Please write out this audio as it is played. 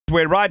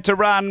We're right to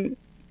run.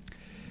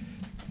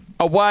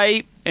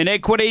 Away.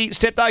 Inequity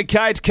stepped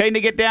okay. It's keen to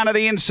get down to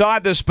the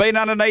inside. The speed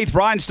underneath.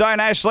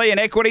 Rhinestone Ashley.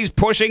 Inequity's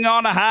pushing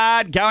on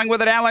hard. Going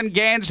with it. Alan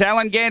Gance.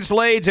 Alan Gance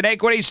leads.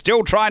 Inequity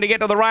still trying to get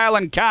to the rail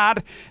and can't.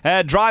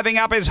 Driving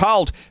up is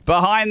Holt.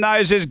 Behind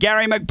those is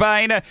Gary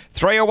McBain.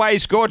 3 away.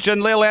 Scorch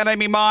and Lil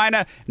Enemy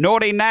Mine.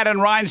 Naughty Nat and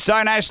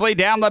Rhinestone Ashley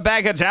down the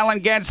back. It's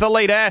Alan Gance the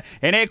leader.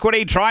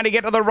 Inequity trying to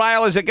get to the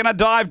rail. Is it going to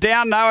dive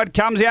down? No, it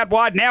comes out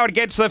wide. Now it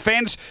gets the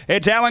fence.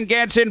 It's Alan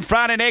Gance in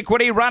front.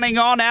 Inequity running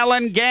on.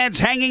 Alan Gance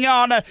hanging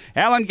on.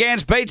 Alan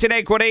Gance beats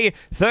Inequity.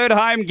 Third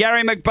home,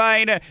 Gary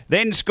McBain.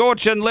 Then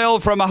Scorch and Lil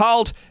from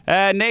Holt.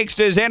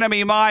 Next is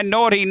Enemy Mine,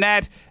 Naughty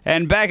Nat.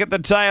 And back at the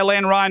tail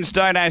end,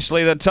 Rhinestone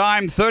Ashley. The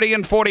time, 30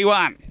 and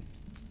 41.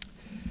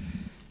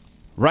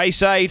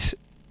 Race 8.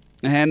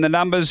 And the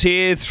numbers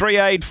here,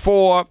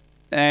 384.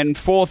 And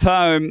fourth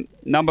home,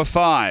 number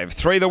 5.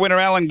 3 the winner,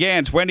 Alan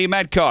Gance. Wendy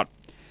Matcott.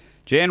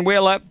 Jan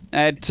Wheeler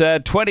at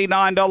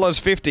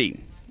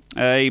 $29.50.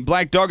 A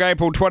Black Dog,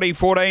 April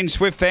 2014.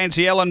 Swift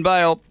Fancy, Ellen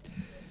Bale.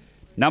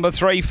 Number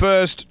 3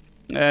 first,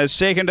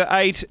 second to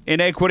 8,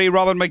 Inequity,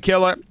 Robin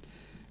McKellar.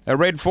 A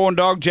Red Fawn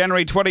Dog,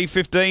 January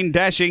 2015,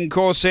 Dashing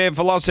Corsair,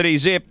 Velocity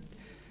Zip.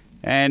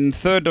 And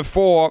third to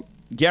 4,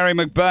 Gary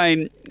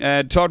McBain,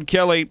 Todd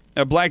Kelly.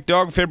 A Black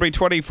Dog, February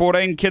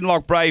 2014,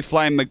 Kinloch Bray,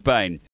 Flame McBain.